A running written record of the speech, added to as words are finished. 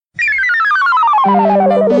Hello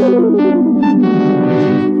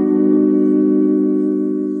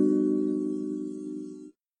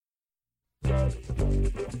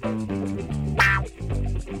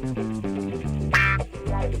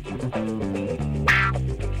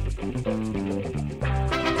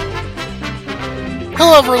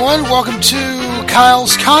everyone, welcome to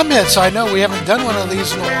Kyle's Comments. I know we haven't done one of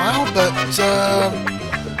these in a while, but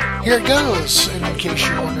here it goes, in case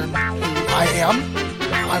you're wondering who I am.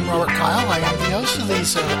 I'm Robert Kyle. I am the host of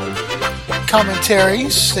these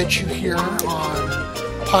commentaries that you hear on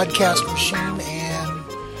Podcast Machine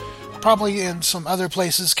and probably in some other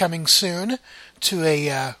places coming soon to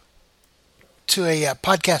a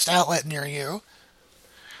podcast outlet near you.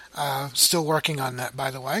 Still working on that, by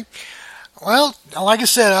the way. Well, like I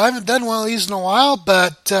said, I haven't done one of these in a while,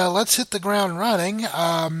 but let's hit the ground running.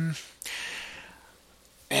 And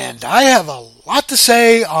I have a lot to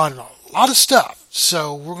say on a lot of stuff,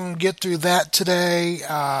 so we're going to get through that today.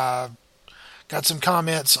 Got some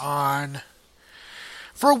comments on,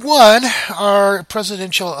 for one, our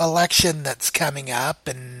presidential election that's coming up,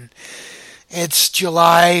 and it's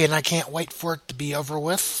July, and I can't wait for it to be over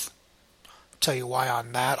with. I'll tell you why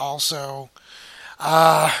on that. Also,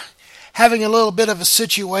 having a little bit of a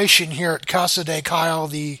situation here at Casa de Kyle,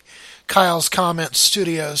 the Kyle's Comment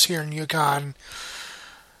Studios here in Yukon.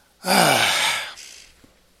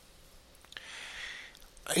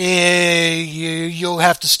 You'll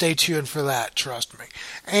have to stay tuned for that, trust me.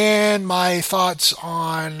 And my thoughts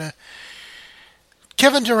on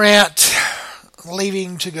Kevin Durant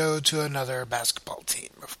leaving to go to another basketball team.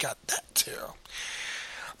 I've got that too.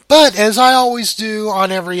 But as I always do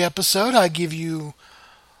on every episode, I give you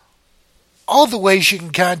all the ways you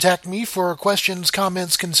can contact me for questions,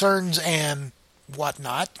 comments, concerns, and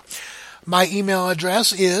whatnot. My email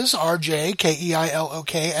address is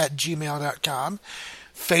rjkeilok@gmail.com.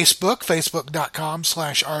 Facebook,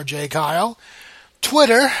 facebook.com/rjkyle.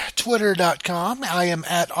 Twitter, twitter.com. I am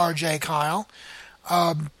at rjkyle.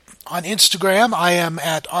 On Instagram, I am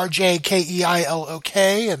at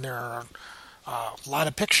rjkeilok, and there are a lot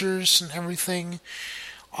of pictures and everything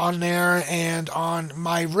on there. And on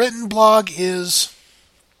my written blog is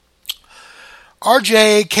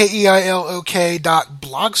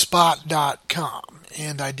rjkeilok.blogspot.com.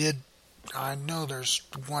 And I know there's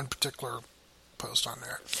one particular post on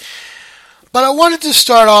there. But I wanted to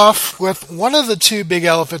start off with one of the two big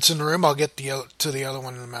elephants in the room. I'll get to the other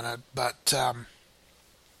one in a minute. But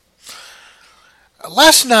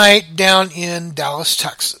last night down in Dallas,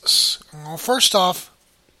 Texas. Well, first off,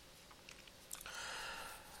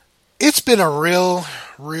 it's been a real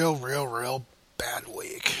bad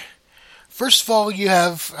week. First of all, you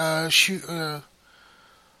have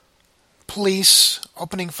police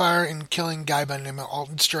opening fire and killing a guy by the name of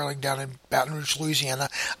Alton Sterling down in Baton Rouge, Louisiana.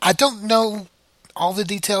 I don't know all the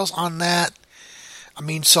details on that. I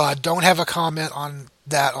mean, so I don't have a comment on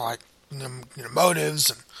that, like motives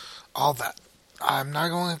and all that. I'm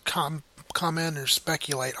not going to comment or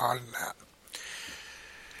speculate on that.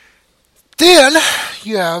 Then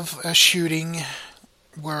you have a shooting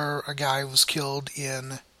where a guy was killed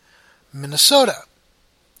in Minnesota,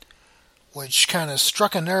 which kind of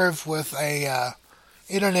struck a nerve with a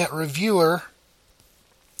internet reviewer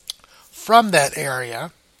from that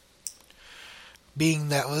area, being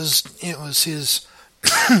that it was his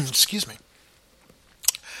excuse me,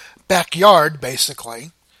 backyard,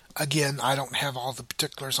 basically. Again, I don't have all the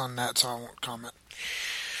particulars on that, so I won't comment.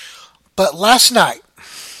 But last night,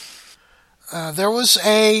 there was,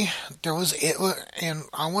 and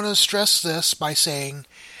I want to stress this by saying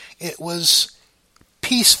it was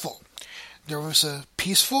peaceful. There was a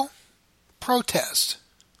peaceful protest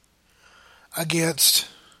against,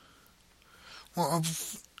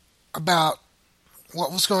 about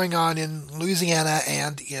what was going on in Louisiana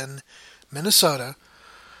and in Minnesota.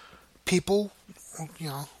 People,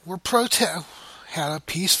 had a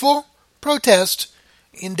peaceful protest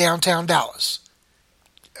in downtown Dallas.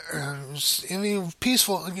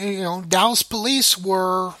 Peaceful. Dallas police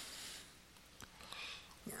were,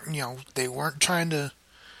 they weren't trying to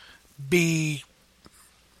be,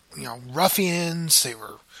 ruffians. They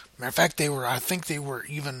were, matter of fact, I think they were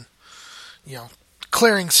even,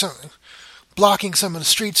 blocking some of the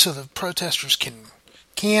streets so the protesters can,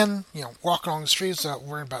 walk along the streets without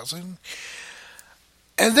worrying about something.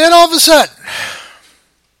 And then all of a sudden,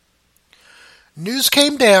 news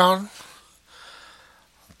came down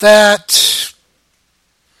that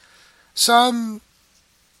some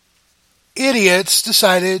idiots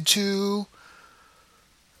decided to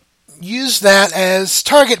use that as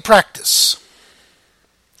target practice.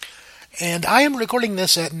 And I am recording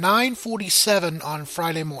this at 9:47 on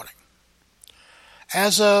Friday morning.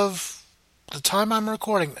 As of the time I'm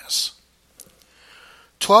recording this,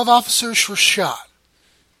 12 officers were shot.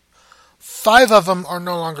 5 of them are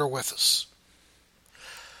no longer with us.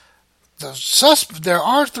 There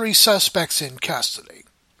are 3 suspects in custody.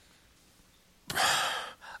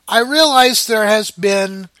 I realize there has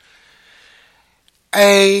been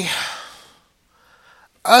a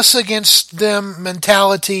us against them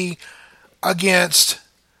mentality against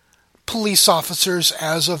police officers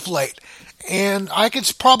as of late. And I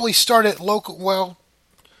could probably start at local, well,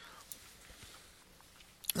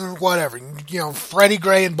 whatever, Freddie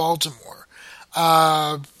Gray in Baltimore,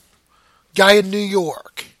 guy in New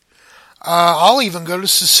York. I'll even go to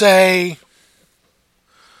say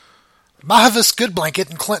Mahavis Goodblanket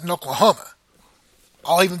in Clinton, Oklahoma.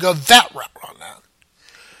 I'll even go that route on that.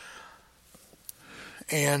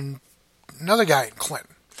 And another guy in Clinton.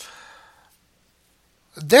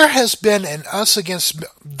 There has been an us against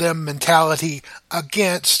them mentality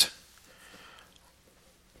against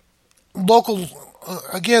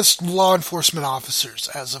against law enforcement officers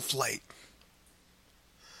as of late.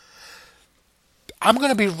 I'm going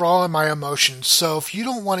to be raw in my emotions, so if you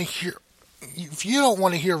don't want to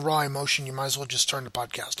hear raw emotion, you might as well just turn the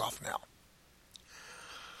podcast off now.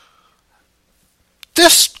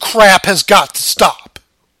 This crap has got to stop.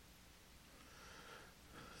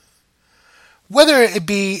 Whether it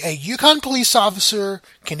be a Yukon police officer,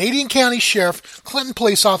 Canadian County Sheriff, Clinton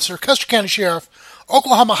police officer, Custer County Sheriff,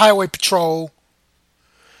 Oklahoma Highway Patrol,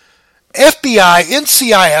 FBI,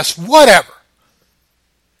 NCIS, whatever.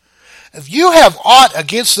 If you have aught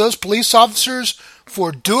against those police officers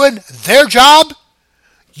for doing their job,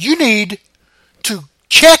 you need to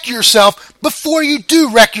check yourself before you do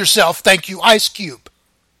wreck yourself. Thank you, Ice Cube.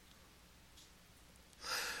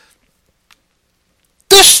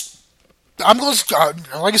 I'm going to,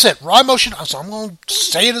 like I said, raw emotion, so I'm going to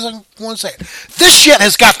say it as I want to say it. This shit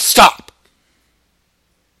has got to stop.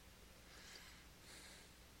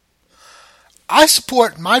 I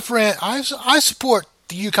support my friend, I support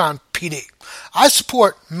the Yukon PD. I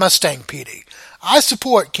support Mustang PD. I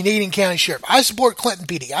support Canadian County Sheriff. I support Clinton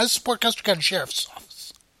PD. I support Custer County Sheriff's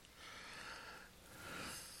Office.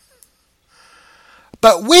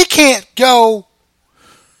 But we can't go,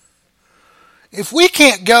 if we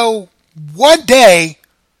can't go one day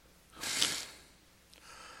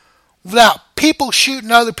without people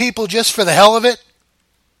shooting other people just for the hell of it,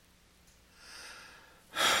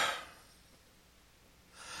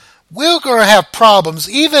 we're going to have problems,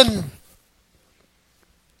 even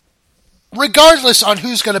regardless on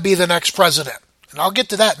who's going to be the next president. And I'll get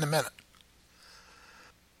to that in a minute.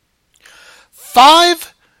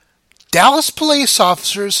 5 Dallas police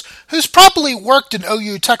officers who's probably worked in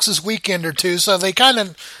OU Texas weekend or two, so they kind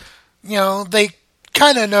of, know,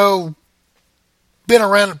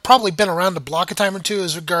 probably been around the block a time or two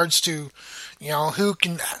as regards to,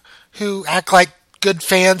 who act like good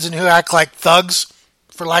fans and who act like thugs,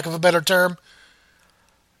 for lack of a better term.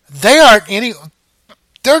 They are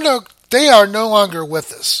no longer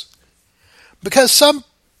with us because some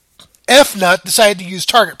F-nut decided to use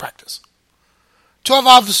target practice. 12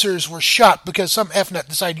 officers were shot because some F-nut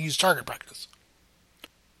decided to use target practice.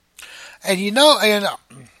 And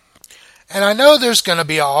and I know there's going to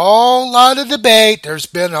be a whole lot of debate. There's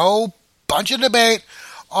been a whole bunch of debate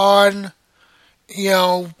on,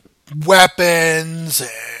 weapons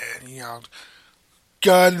and,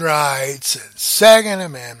 gun rights and Second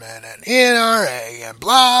Amendment and NRA and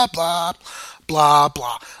blah, blah, blah,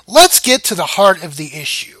 blah. Let's get to the heart of the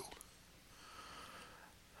issue.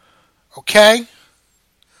 Okay?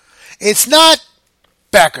 It's not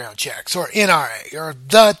background checks or NRA or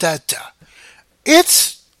da-da-da.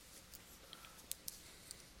 It's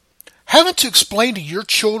having to explain to your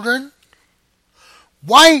children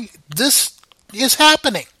why this is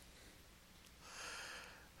happening.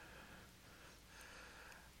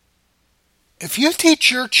 If you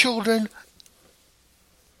teach your children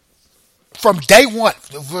from day one,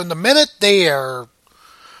 from the minute they are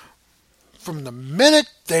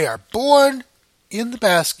born in the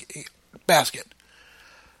basket,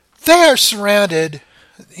 they are surrounded,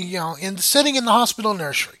 sitting in the hospital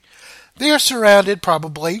nursery, they are surrounded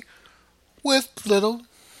probably with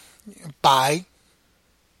by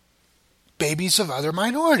babies of other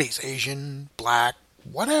minorities, Asian, black,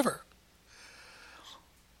 whatever.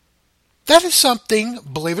 That is something,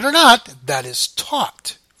 believe it or not, that is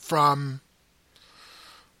taught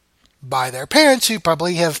by their parents who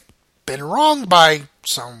probably have been wronged by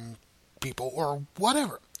some people or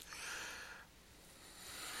whatever.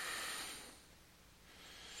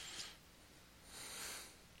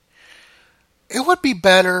 It would be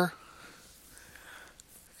better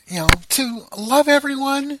to love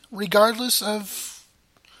everyone regardless of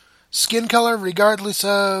skin color, regardless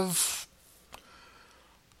of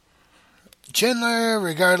gender,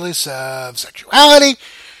 regardless of sexuality.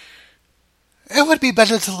 It would be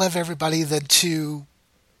better to love everybody than to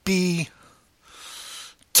be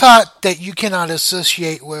taught that you cannot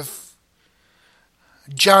associate with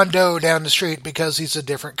John Doe down the street because he's a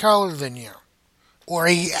different color than you, or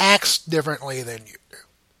he acts differently than you do.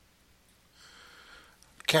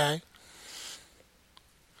 Okay.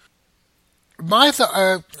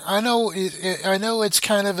 I know. I know it's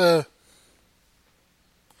kind of a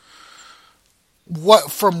what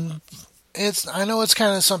from. It's. I know it's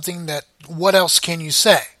kind of something that. What else can you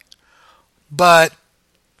say? But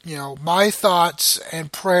my thoughts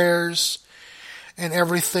and prayers and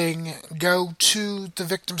everything go to the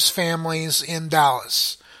victims' families in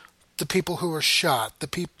Dallas, the people who were shot,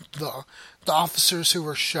 the officers who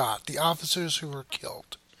were shot, the officers who were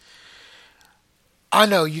killed. I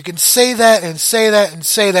know you can say that and say that and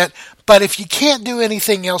say that, but if you can't do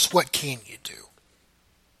anything else, what can you do?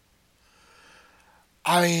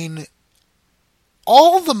 I mean,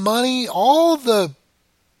 all the money, all the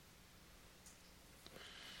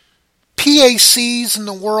PACs in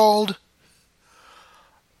the world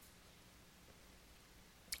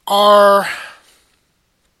are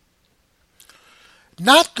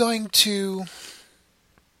not going to.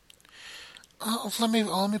 Let me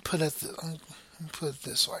put it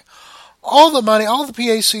this way: all the money, all the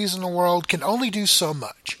PACs in the world can only do so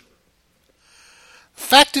much. The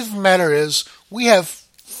fact of the matter is, we have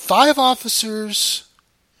 5 officers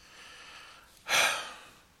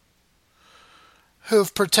who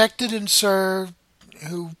protected and served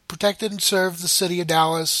the city of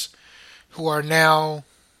Dallas, who are now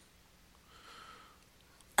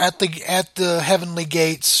at the heavenly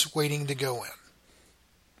gates waiting to go in,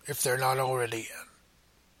 if they're not already in.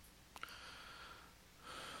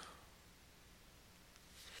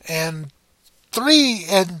 And three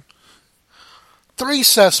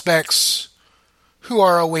suspects who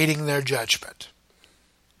are awaiting their judgment,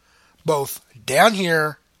 both down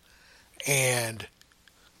here and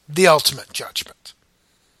the ultimate judgment.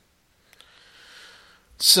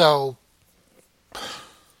 So,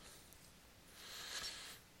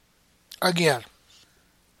 again,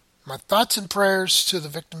 my thoughts and prayers to the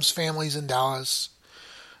victims' families in Dallas,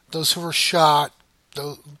 those who were shot,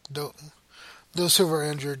 those who were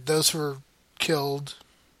injured, those who were killed.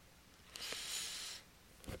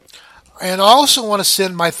 And I also want to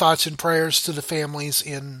send my thoughts and prayers to the family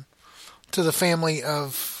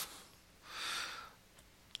of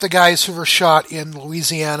the guys who were shot in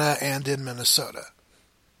Louisiana and in Minnesota.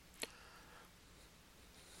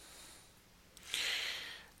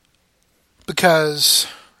 Because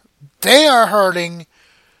they are hurting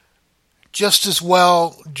just as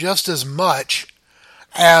much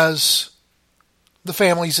as the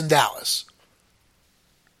families in Dallas.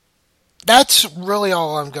 That's really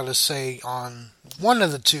all I'm going to say on one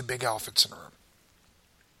of the 2 big elephants in the room.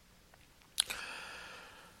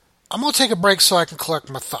 I'm going to take a break so I can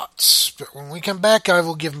collect my thoughts. But when we come back, I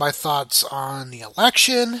will give my thoughts on the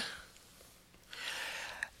election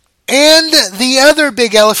and the other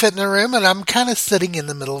big elephant in the room, and I'm kind of sitting in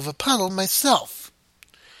the middle of a puddle myself.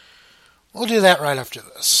 We'll do that right after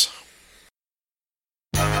this.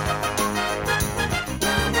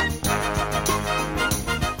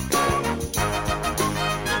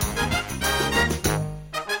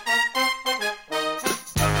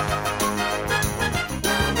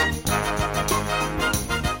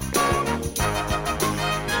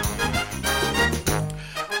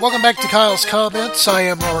 Welcome back to Kyle's Comments. I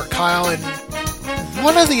am Robert Kyle, and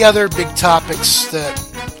one of the other big topics that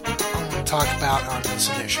I want to talk about on this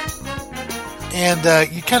edition,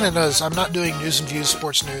 and you kind of notice I'm not doing news and views,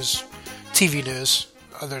 sports news, TV news,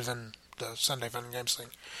 other than the Sunday Fun and Games thing.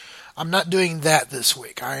 I'm not doing that this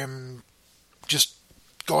week. I am just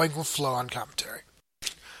going with flow on commentary.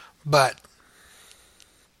 But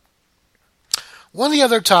one of the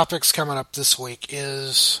other topics coming up this week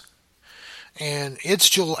is... And it's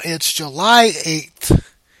July 8th,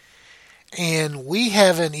 and we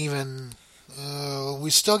haven't even.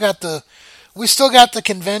 We still got the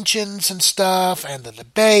conventions and stuff, and the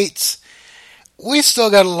debates. We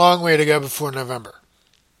still got a long way to go before November.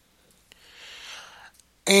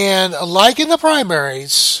 And like in the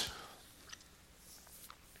primaries,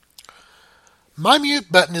 my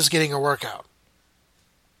mute button is getting a workout.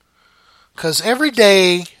 Because every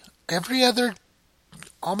day,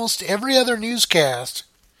 almost every other newscast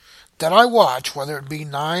that I watch, whether it be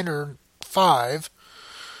 9 or 5,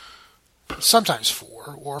 sometimes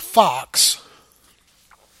 4, or Fox,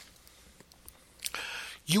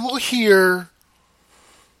 you will hear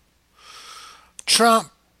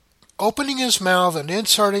Trump opening his mouth and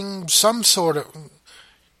inserting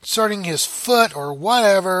his foot or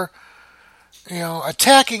whatever,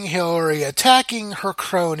 attacking Hillary, attacking her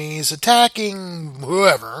cronies, attacking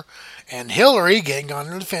whoever, and Hillary getting on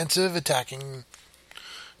the defensive, attacking.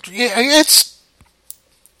 It's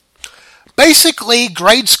basically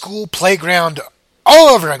grade school playground all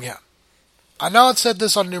over again. I know it wrote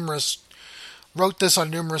this on numerous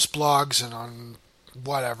blogs and on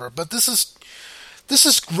whatever, but this is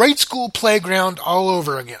grade school playground all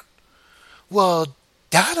over again. Well,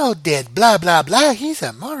 Donald did blah blah blah. He's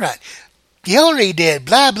a moron. Hillary did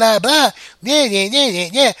blah blah blah. Yeah yeah yeah yeah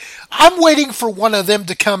yeah. I'm waiting for one of them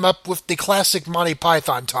to come up with the classic Monty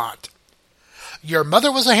Python taunt. Your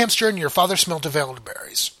mother was a hamster and your father smelled of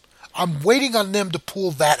elderberries. I'm waiting on them to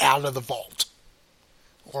pull that out of the vault.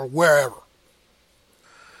 Or wherever.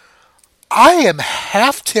 I am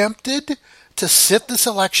half tempted to sit this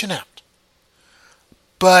election out.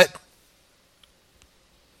 But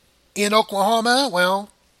in Oklahoma, well,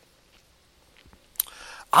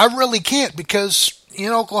 I really can't because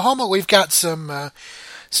in Oklahoma we've got some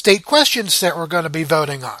state questions that we're going to be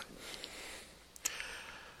voting on.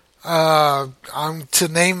 To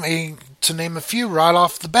name a few right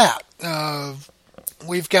off the bat.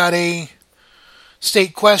 We've got a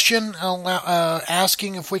state question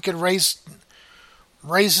asking if we could raise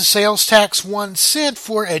the sales tax 1 cent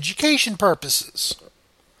for education purposes.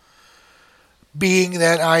 Being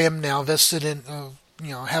that I am now vested in,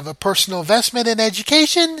 have a personal investment in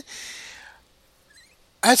education,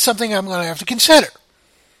 that's something I'm going to have to consider.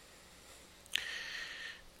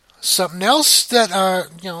 Something else that,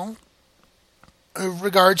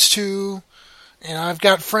 regards to, and I've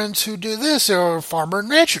got friends who do this, are farmer and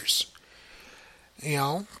ranchers.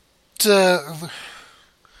 To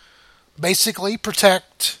basically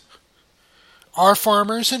protect our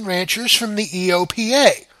farmers and ranchers from the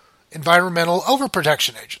EOPA, Environmental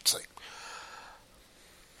Overprotection Agency,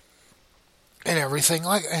 and everything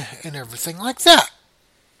like that.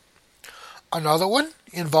 Another one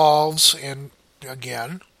involves, and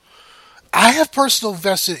again, I have personal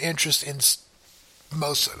vested interest in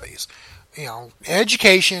most of these.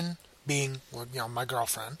 Education being, my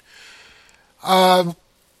girlfriend. One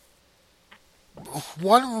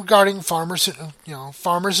regarding farmers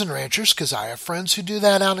and ranchers, because I have friends who do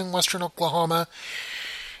that out in western Oklahoma,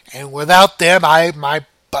 and without them, my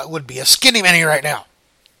butt would be a skinny mini right now.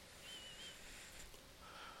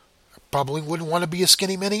 I probably wouldn't want to be a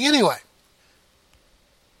skinny mini anyway.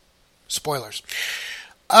 Spoilers.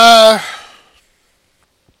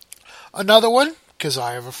 Another one, because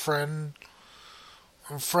I have a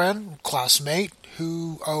classmate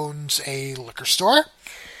who owns a liquor store.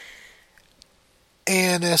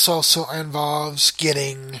 And this also involves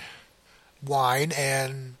getting wine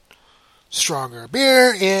and stronger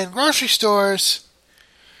beer in grocery stores.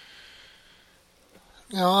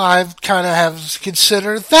 I've kind of have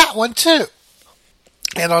considered that one too.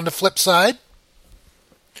 And on the flip side,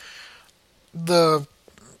 the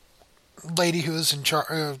lady who is in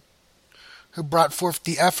charge, who brought forth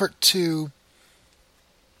the effort to,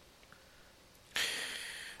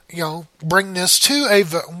 bring this to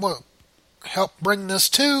help bring this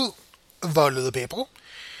to a vote of the people.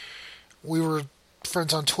 We were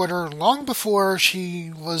friends on Twitter long before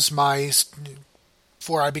before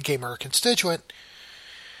I became her constituent.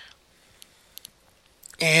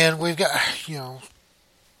 And we've got,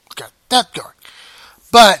 got that going.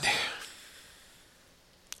 But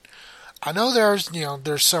I know there's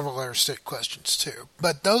several other state questions too.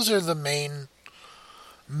 But those are the main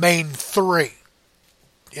three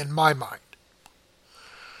in my mind.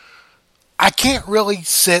 I can't really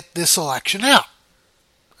sit this election out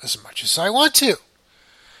as much as I want to.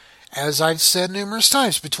 As I've said numerous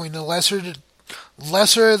times, between the lesser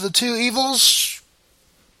of the two evils,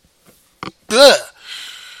 ugh.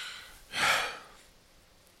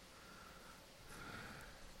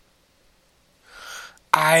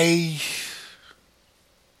 I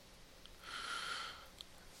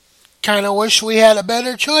kind of wish we had a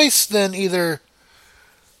better choice than either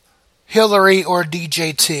Hillary or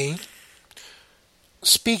DJT.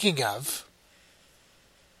 Speaking of,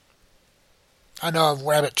 I know I've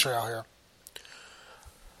rabbit trail here.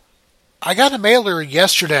 I got a mailer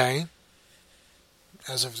yesterday,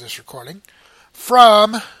 as of this recording,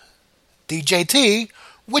 from DJT,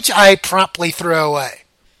 which I promptly threw away.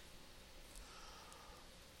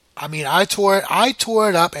 I mean, I tore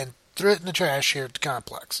it up and threw it in the trash here at the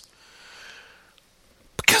complex.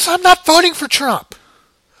 Because I'm not voting for Trump.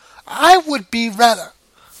 I would be rather...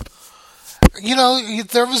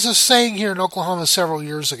 There was a saying here in Oklahoma several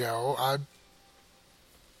years ago.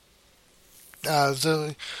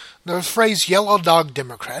 The phrase "yellow dog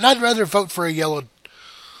Democrat." I'd rather vote for a yellow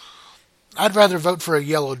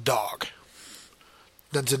dog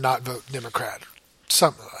than to not vote Democrat.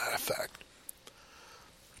 Something to that effect.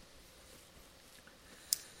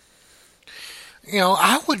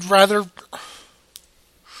 I would rather.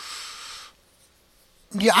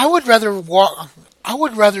 Yeah, I would rather walk. I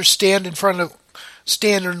would rather stand in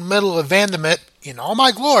the middle of Vanderbilt in all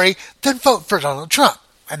my glory than vote for Donald Trump.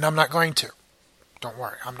 And I'm not going to. Don't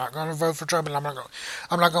worry, I'm not going to vote for Trump, and I'm not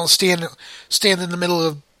going to stand in the middle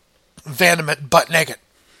of Vanderbilt butt naked.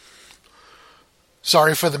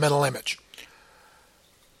 Sorry for the mental image.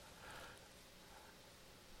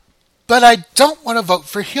 But I don't want to vote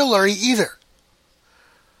for Hillary either.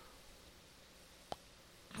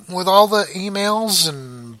 With all the emails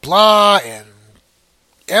and blah and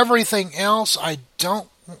everything else, I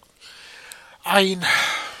I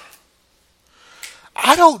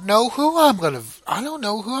don't know who I'm gonna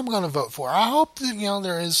vote for. I hope that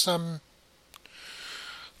there is some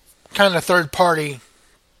kind of third party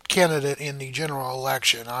candidate in the general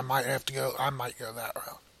election. I might go that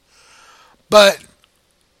route. But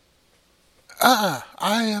I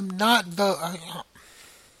am not vote.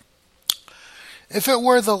 If it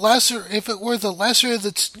were the lesser of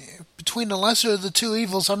between the lesser of the two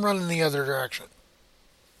evils, I'm running the other direction.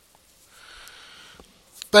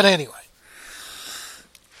 But anyway,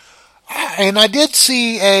 and I did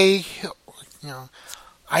see I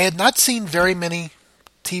had not seen very many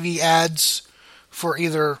TV ads for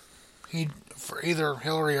either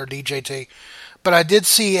Hillary or DJT, but I did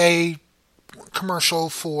see a commercial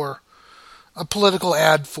for a political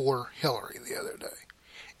ad for Hillary the other day.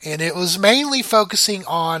 And it was mainly focusing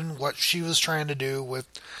on what she was trying to do with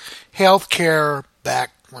health care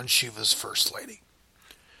back when she was First Lady.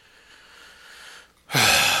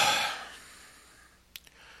 At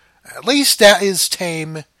least that is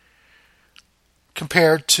tame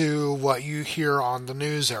compared to what you hear on the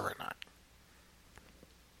news every night.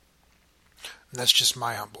 And that's just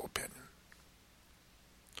my humble opinion.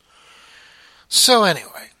 So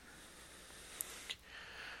anyway,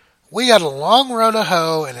 we got a long road to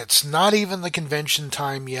hoe, and it's not even the convention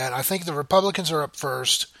time yet. I think the Republicans are up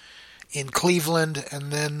first in Cleveland, and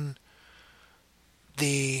then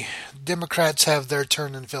the Democrats have their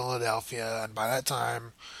turn in Philadelphia, and by that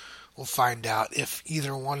time, we'll find out if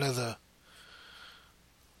either one of the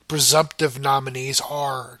presumptive nominees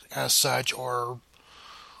are as such, or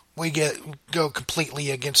we go completely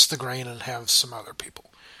against the grain and have some other people.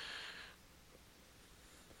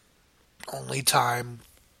 Only time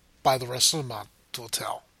by the rest of the month will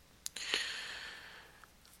tell.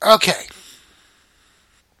 Okay.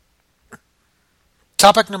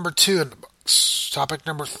 Topic number 2 in the books. Topic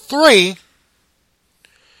number 3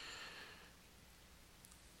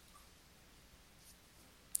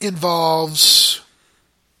 involves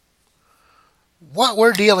what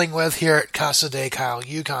we're dealing with here at Casa de Kyle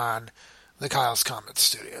Yukon, the Kyle's Comet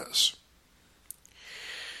Studios.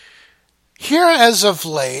 Here as of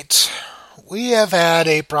late, we have had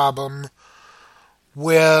a problem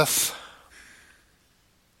with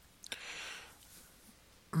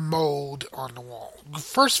mold on the wall.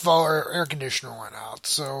 First of all, our air conditioner went out,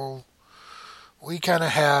 so we kind of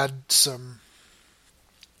had some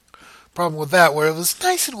problem with that, where it was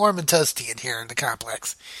nice and warm and toasty in here in the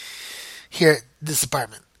complex, here at this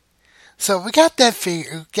apartment. So we got that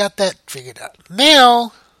figured out.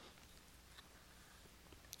 Now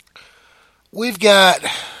we've got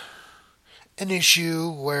an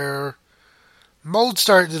issue where mold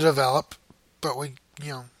started to develop, but we,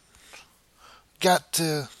 got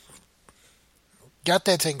that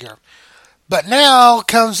taken care of. But now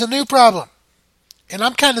comes a new problem, and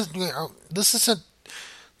I'm kind of, this isn't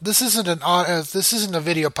a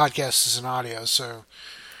video podcast. This is an audio. So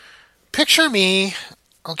picture me.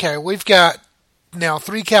 Okay, we've got now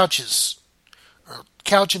 3 couches, a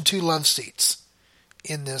couch and 2 love seats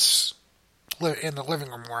in the living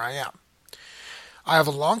room where I am. I have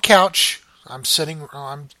a long couch. I'm sitting in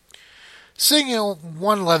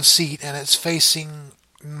one love seat, and it's facing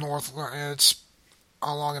north. It's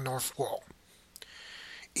along a north wall.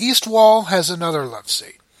 East wall has another love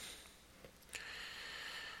seat.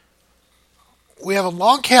 We have a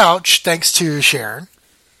long couch, thanks to Sharon.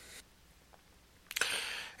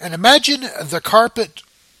 And imagine the carpet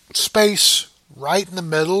space right in the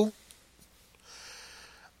middle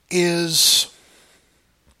is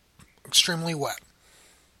extremely wet.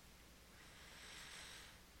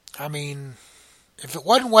 I mean, if it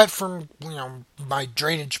wasn't wet from my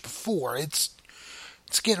drainage before, it's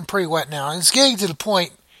It's getting pretty wet now. And it's getting to the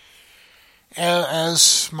point,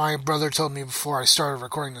 as my brother told me before I started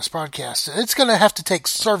recording this podcast, it's going to have to take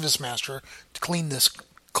Service Master to clean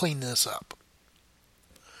this up.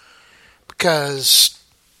 Because,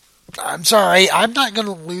 I'm sorry, we're not going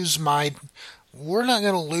to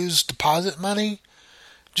lose deposit money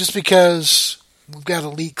just because we've got a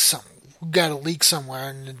leak somewhere,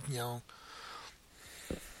 and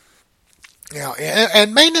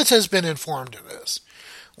and maintenance has been informed of this.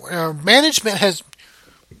 Management has,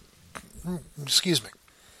 excuse me.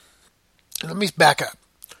 Let me back up.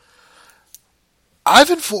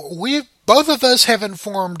 Both of us have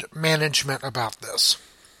informed management about this,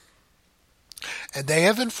 and they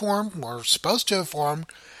have informed, or supposed to inform,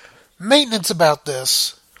 maintenance about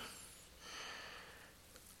this.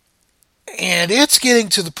 And it's getting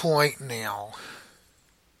to the point now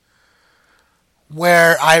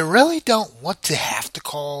where I really don't want to have to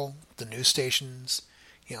call the news stations,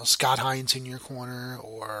 Scott Hines in your corner,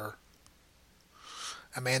 or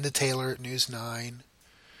Amanda Taylor at News 9,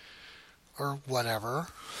 or whatever,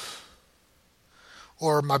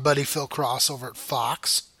 or my buddy Phil Cross over at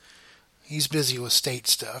Fox. He's busy with state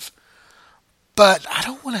stuff. But I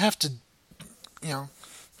don't want to have to,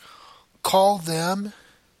 call them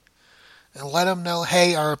and let them know,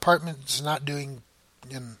 hey, our apartment's not doing,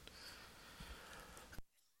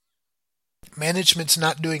 management's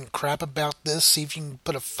not doing crap about this. See if you can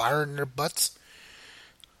put a fire in their butts.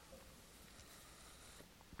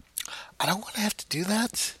 I don't want to have to do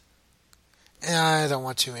that. I don't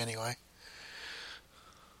want to anyway.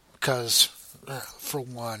 Because, for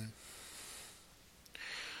one,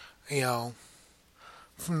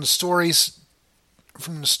 from the stories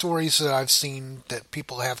that I've seen that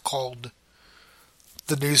people have called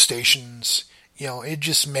the news stations, it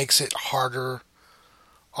just makes it harder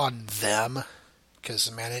on them, because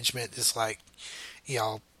the management is like,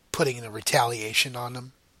 putting the retaliation on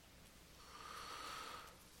them.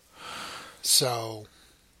 So,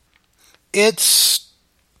 it's,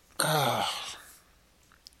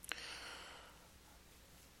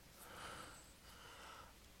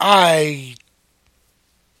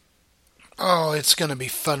 it's going to be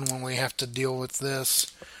fun when we have to deal with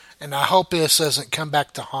this. And I hope this doesn't come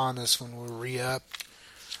back to haunt us when we re-up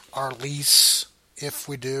our lease, if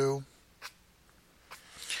we do.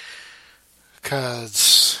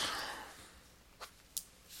 Because,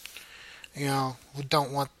 we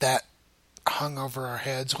don't want that hung over our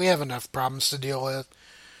heads. We have enough problems to deal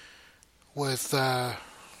with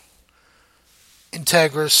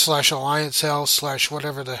Integris / Alliance Health /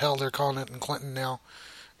 whatever the hell they're calling it in Clinton now.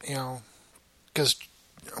 Because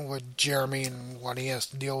with Jeremy and what he has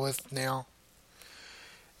to deal with now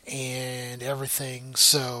and everything.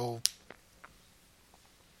 So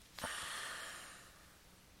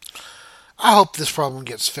I hope this problem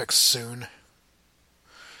gets fixed soon.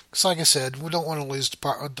 Because like I said, we don't want to lose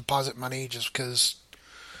deposit money just because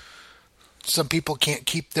some people can't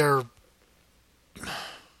keep their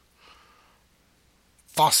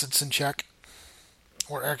faucets in check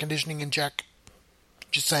or air conditioning in check.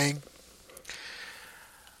 Just saying.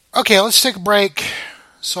 Okay, let's take a break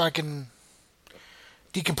so I can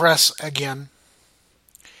decompress again.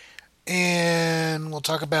 And we'll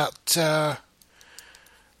talk about the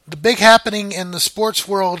big happening in the sports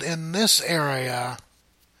world in this area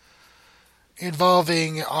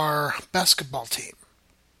involving our basketball team.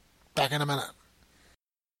 Back in a minute.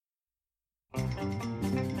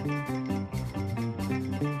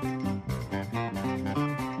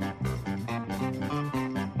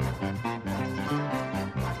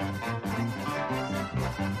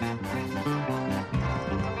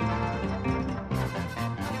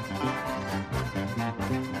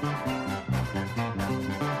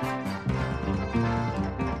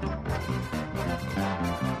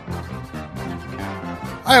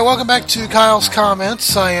 Alright, welcome back to Kyle's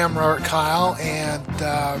Comments. I am Robert Kyle, and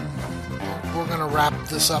we're going to wrap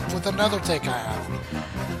this up with another take I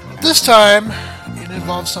have. This time, it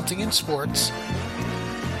involves something in sports.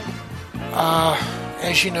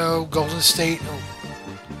 As you know, Golden State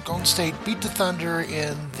beat the Thunder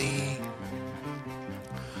in the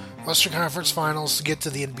Western Conference Finals to get to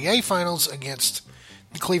the NBA Finals against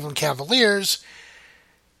the Cleveland Cavaliers.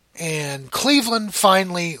 And Cleveland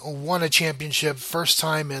finally won a championship, first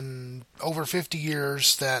time in over 50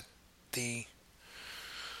 years that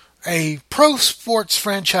a pro sports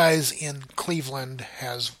franchise in Cleveland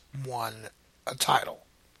has won a title.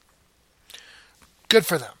 Good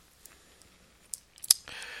for them.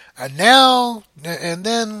 And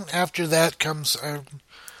then after that comes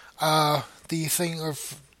the thing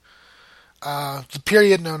of the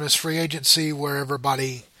period known as free agency, where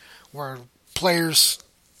players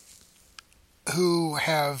who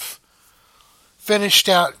have finished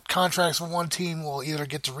out contracts with one team will either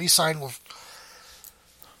get to re-sign with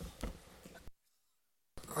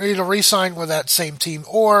that same team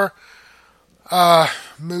or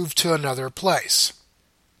move to another place.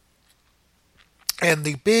 And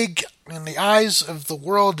in the eyes of the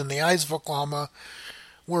world, in the eyes of Oklahoma,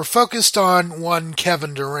 we're focused on one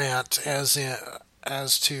Kevin Durant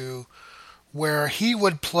as to where he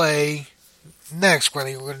would play next, whether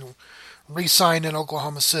he would re-sign in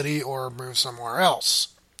Oklahoma City or move somewhere else.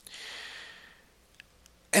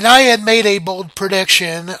 And I had made a bold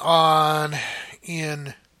prediction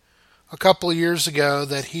in a couple of years ago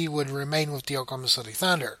that he would remain with the Oklahoma City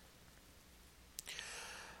Thunder.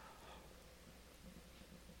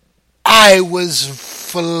 I was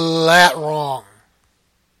flat wrong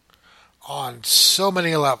on so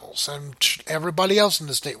many levels, and everybody else in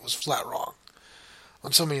the state was flat wrong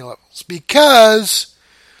on so many levels, because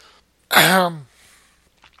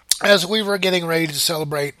as we were getting ready to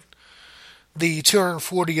celebrate the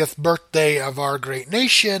 240th birthday of our great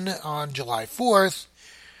nation on July 4th,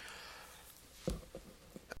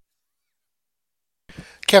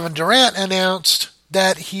 Kevin Durant announced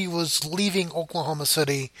that he was leaving Oklahoma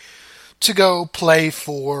City to go play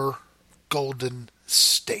for Golden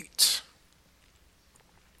State,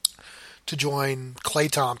 to join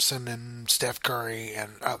Klay Thompson and Steph Curry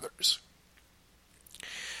and others.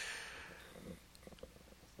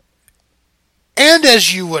 And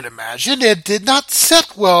as you would imagine, it did not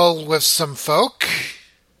sit well with some folk,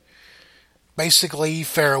 basically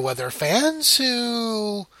fair weather fans,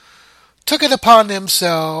 who took it upon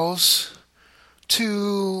themselves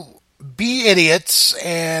to be idiots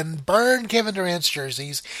and burn Kevin Durant's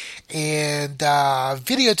jerseys and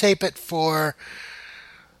videotape it for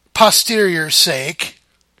posterior's sake.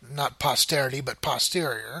 Not posterity, but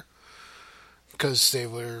posterior, because they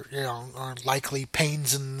were, are likely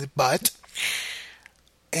pains in the butt.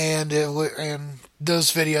 And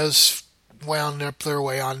those videos wound up their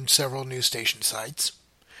way on several news station sites.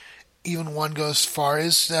 Even one goes as far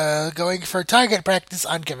as going for target practice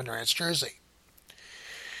on Kevin Durant's jersey.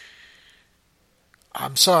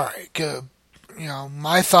 I'm sorry.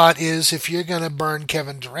 My thought is, if you're going to burn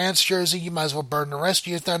Kevin Durant's jersey, you might as well burn the rest of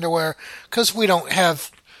your Thunderwear, because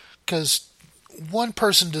one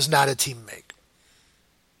person does not a team make.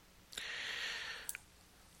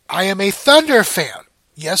 I am a Thunder fan.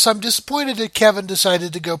 Yes, I'm disappointed that Kevin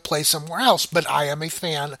decided to go play somewhere else, but I am a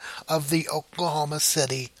fan of the Oklahoma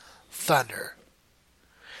City Thunder.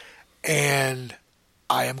 And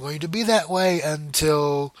I am going to be that way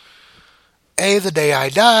until A, the day I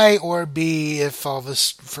die, or B, if all of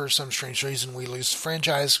us, for some strange reason, we lose the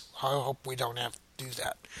franchise. I hope we don't have to do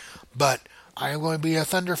that. But I am going to be a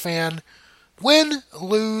Thunder fan, win,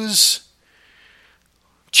 lose,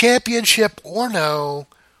 championship or no,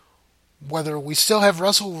 whether we still have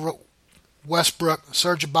Russell Westbrook,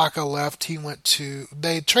 Serge Ibaka left.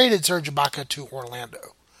 They traded Serge Ibaka to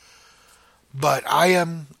Orlando. But I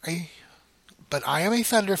am a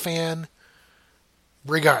Thunder fan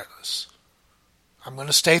regardless. I'm going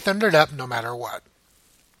to stay thundered up no matter what.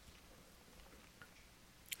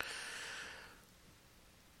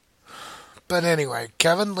 But anyway,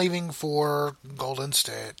 Kevin leaving for Golden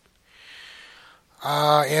State.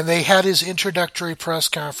 And they had his introductory press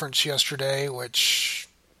conference yesterday, which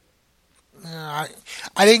I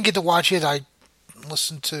didn't get to watch it. I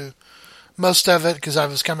listened to most of it because I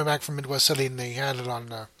was coming back from Midwest City, and they had it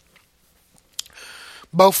on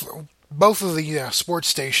both of the sports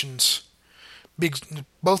stations.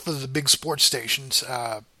 Both of the big sports stations,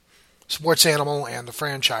 Sports Animal and the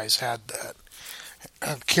Franchise, had that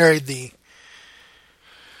carried the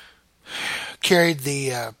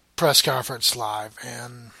press conference live,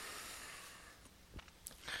 and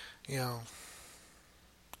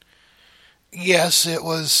yes, it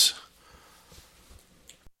was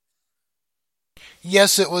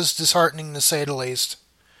disheartening, to say the least,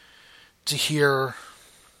 to hear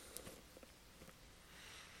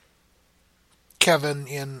Kevin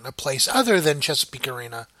in a place other than Chesapeake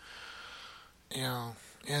Arena,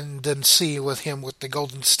 and then see him with the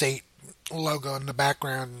Golden State logo in the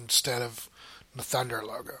background instead of the Thunder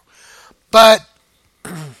logo. But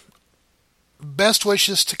best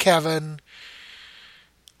wishes to Kevin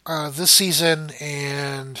this season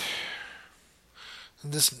and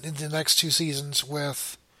the next two seasons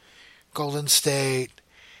with Golden State.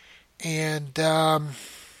 And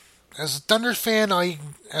as a Thunder fan,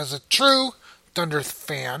 as a true Thunder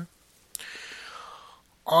fan,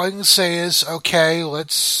 all I can say is, okay,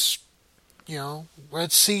 let's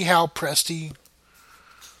see how Presti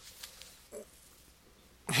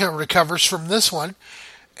recovers from this one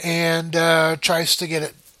and tries to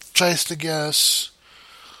get us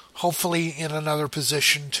hopefully in another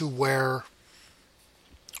position to where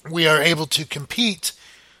we are able to compete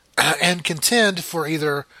and contend for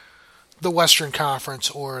either the Western Conference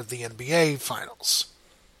or the NBA Finals.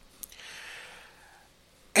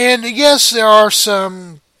 And yes, there are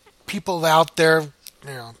some people out there,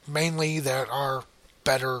 mainly that are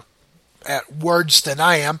better at words than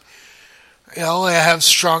I am. They have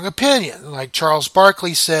strong opinion. Like Charles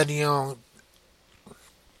Barkley said,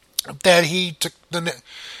 that he took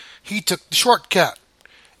the shortcut,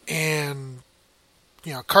 and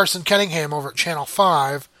Carson Cunningham over at Channel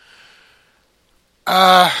 5,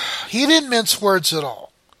 he didn't mince words at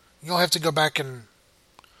all. You'll have to go back and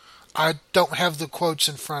I don't have the quotes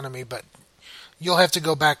in front of me, but you'll have to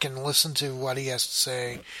go back and listen to what he has to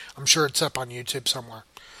say. I'm sure it's up on YouTube somewhere.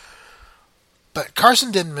 But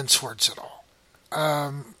Carson didn't mince words at all.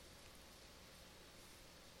 And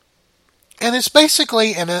it's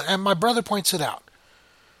basically, and my brother points it out,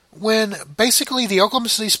 when basically the Oklahoma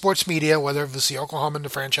City sports media, whether it was the Oklahoman, the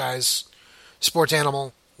franchise, sports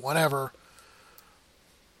animal, whatever,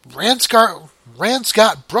 ran Scott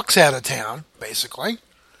Brooks out of town, basically,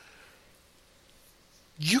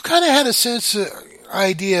 you kind of had a sense of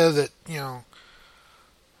idea that,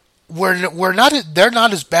 they're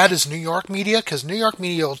not as bad as New York media, because New York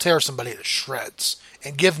media will tear somebody to shreds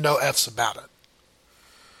and give no F's about it.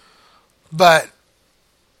 But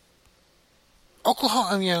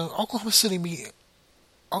Oklahoma City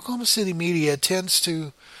media tends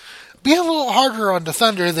to be a little harder on the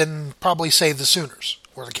Thunder than probably say the Sooners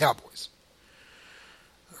or the Cowboys.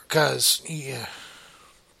 Because,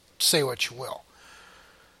 say what you will.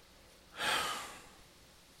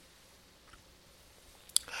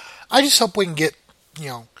 I just hope we can get,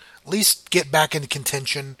 at least get back into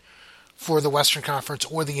contention for the Western Conference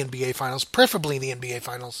or the NBA Finals, preferably the NBA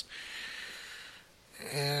Finals.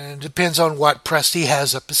 And it depends on what Presti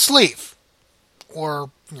has up his sleeve.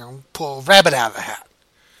 Or, pull a rabbit out of the hat.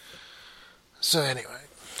 So anyway,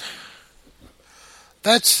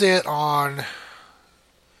 that's it on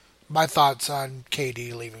my thoughts on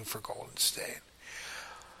KD leaving for Golden State.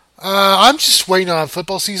 I'm just waiting on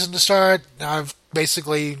football season to start. I've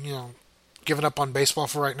basically, given up on baseball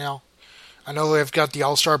for right now. I know they've got the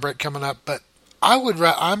All-Star break coming up, but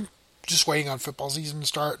I'm just waiting on football season to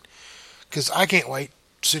start because I can't wait.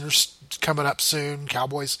 Sooners coming up soon,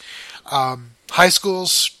 Cowboys. High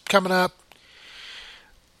school's coming up,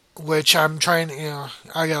 which I'm trying,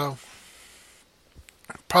 I gotta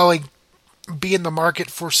probably be in the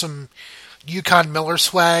market for some Yukon Miller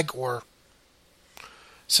swag, or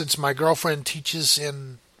since my girlfriend teaches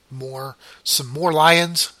in some more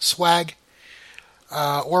Lions swag.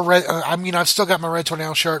 I've still got my Red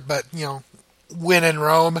Tornado shirt, but, win in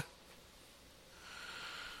Rome.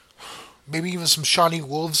 Maybe even some Shawnee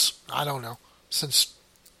Wolves. I don't know, since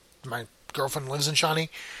my girlfriend lives in Shawnee.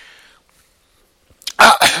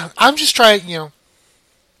 I'm just trying,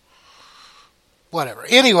 whatever.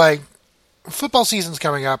 Anyway, football season's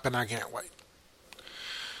coming up, and I can't wait.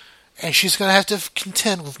 And she's going to have to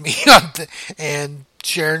contend with me. And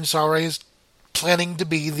Sharon's already planning to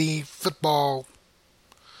be the football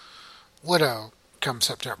widow come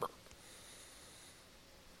September.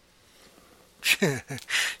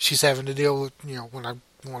 She's having to deal with, when I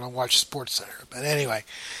want to watch Sports Center. But anyway,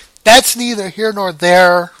 that's neither here nor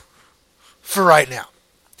there for right now.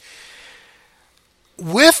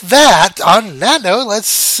 With that, on that note,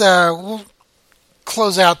 let's we'll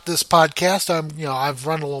close out this podcast. I've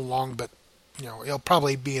run a little long, but it'll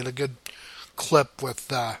probably be in a good clip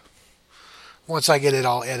with once I get it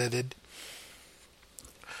all edited.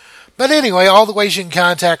 But anyway, all the ways you can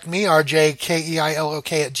contact me,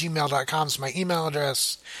 rjkeilok@gmail.com is my email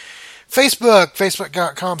address. Facebook,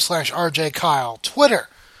 facebook.com/rjkyle. Twitter,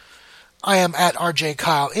 I am at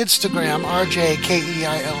rjkyle. Instagram,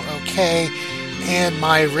 rjkeilok. And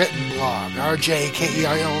my written blog,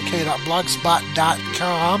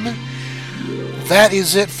 rjkeilok.blogspot.com. That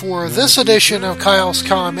is it for this edition of Kyle's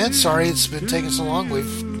Comments. Sorry it's been taking so long.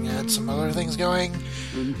 We've had some other things going,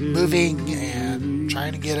 moving, and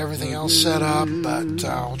trying to get everything else set up. But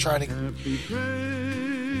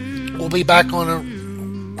we'll be back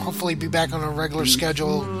hopefully be back on a regular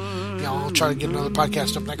schedule. I'll try to get another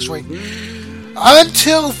podcast up next week.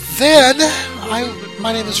 Until then,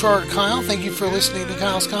 my name is Robert Kyle. Thank you for listening to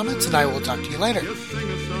Kyle's Comments, and I will talk to you later.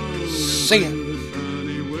 See ya.